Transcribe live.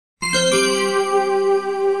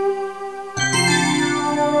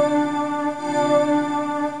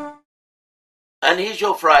And here's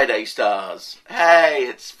your Friday stars. Hey,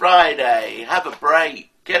 it's Friday. Have a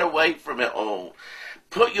break. Get away from it all.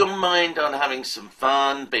 Put your mind on having some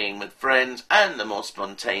fun, being with friends, and the more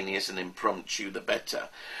spontaneous and impromptu, the better.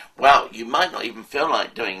 Well, you might not even feel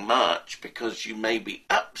like doing much because you may be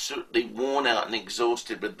absolutely worn out and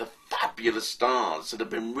exhausted with the fabulous stars that have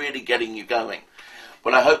been really getting you going.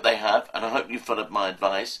 Well, I hope they have, and I hope you followed my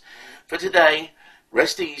advice. For today,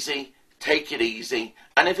 rest easy, take it easy,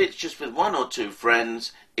 and if it's just with one or two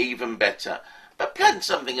friends, even better. But plan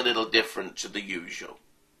something a little different to the usual.